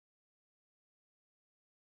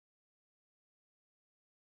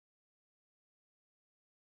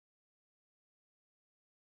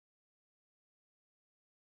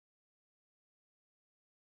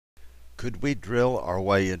Could we drill our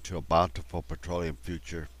way into a bountiful petroleum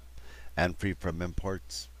future and free from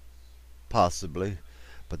imports? Possibly,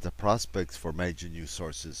 but the prospects for major new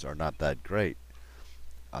sources are not that great.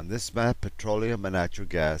 On this map, petroleum and natural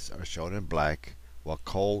gas are shown in black, while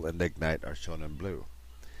coal and lignite are shown in blue.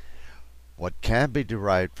 What can be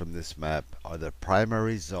derived from this map are the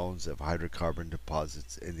primary zones of hydrocarbon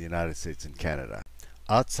deposits in the United States and Canada.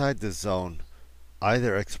 Outside the zone,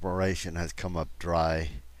 either exploration has come up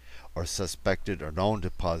dry, or suspected or known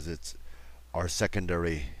deposits are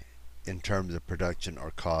secondary in terms of production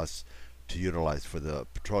or costs to utilize for the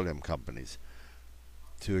petroleum companies.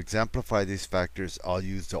 To exemplify these factors, I'll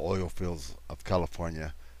use the oil fields of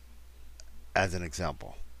California as an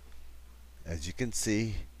example. As you can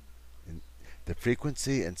see, the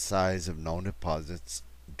frequency and size of known deposits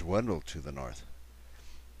dwindle to the north.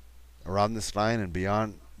 Around this line and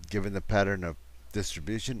beyond, given the pattern of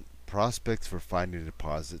distribution, prospects for finding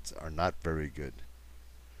deposits are not very good.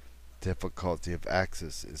 Difficulty of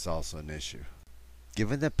access is also an issue.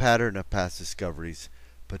 Given the pattern of past discoveries,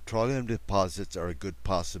 petroleum deposits are a good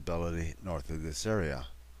possibility north of this area.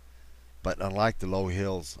 But unlike the low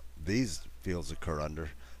hills these fields occur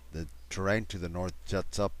under, the terrain to the north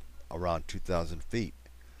juts up around 2,000 feet.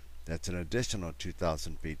 That's an additional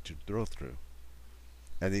 2,000 feet to drill through.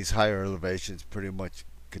 And these higher elevations pretty much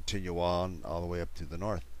continue on all the way up to the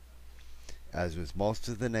north. As with most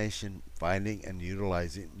of the nation, finding and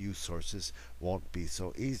utilizing new sources won't be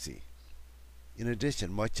so easy. In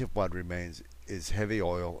addition, much of what remains is heavy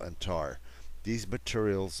oil and tar. These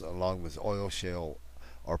materials, along with oil shale,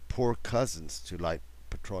 are poor cousins to light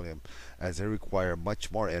petroleum, as they require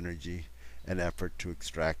much more energy and effort to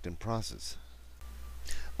extract and process.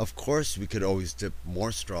 Of course, we could always dip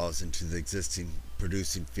more straws into the existing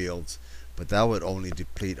producing fields, but that would only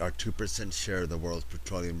deplete our 2% share of the world's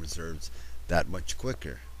petroleum reserves that much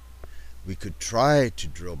quicker. We could try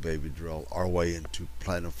to baby drill our way into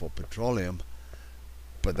plentiful petroleum,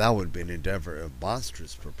 but that would be an endeavor of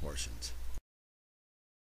monstrous proportions.